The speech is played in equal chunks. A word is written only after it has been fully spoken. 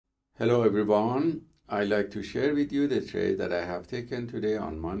Hello everyone, I'd like to share with you the trade that I have taken today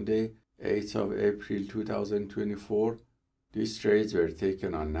on Monday, 8th of April 2024. These trades were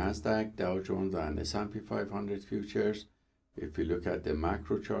taken on Nasdaq, Dow Jones and S&P 500 futures. If we look at the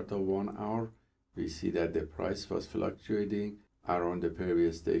macro chart of 1 hour, we see that the price was fluctuating around the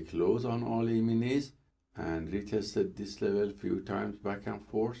previous day close on all E-minis and retested this level few times back and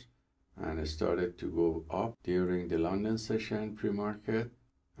forth and started to go up during the London session pre-market.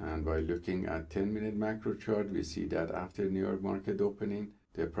 And by looking at 10-minute macro chart, we see that after New York market opening,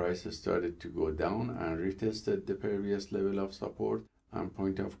 the price started to go down and retested the previous level of support and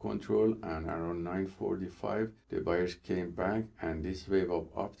point of control, and around 9:45 the buyers came back and this wave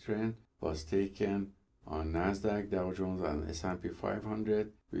of uptrend was taken on Nasdaq, Dow Jones and S&P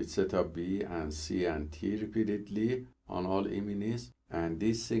 500 with setup B and C and T repeatedly on all E-minis, and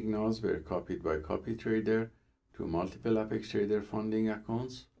these signals were copied by copy trader to multiple Apex Trader funding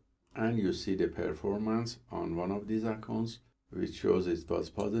accounts, and you see the performance on one of these accounts which shows it was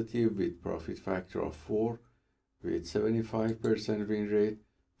positive with profit factor of 4 with 75% win rate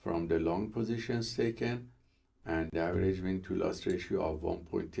from the long positions taken and the average win to loss ratio of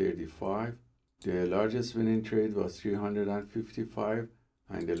 1.35. The largest winning trade was $355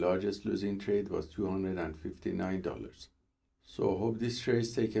 and the largest losing trade was $259. So hope this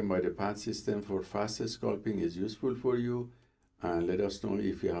trade taken by the PAAT system for fast scalping is useful for you, and let us know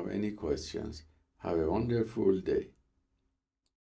if you have any questions. Have a wonderful day.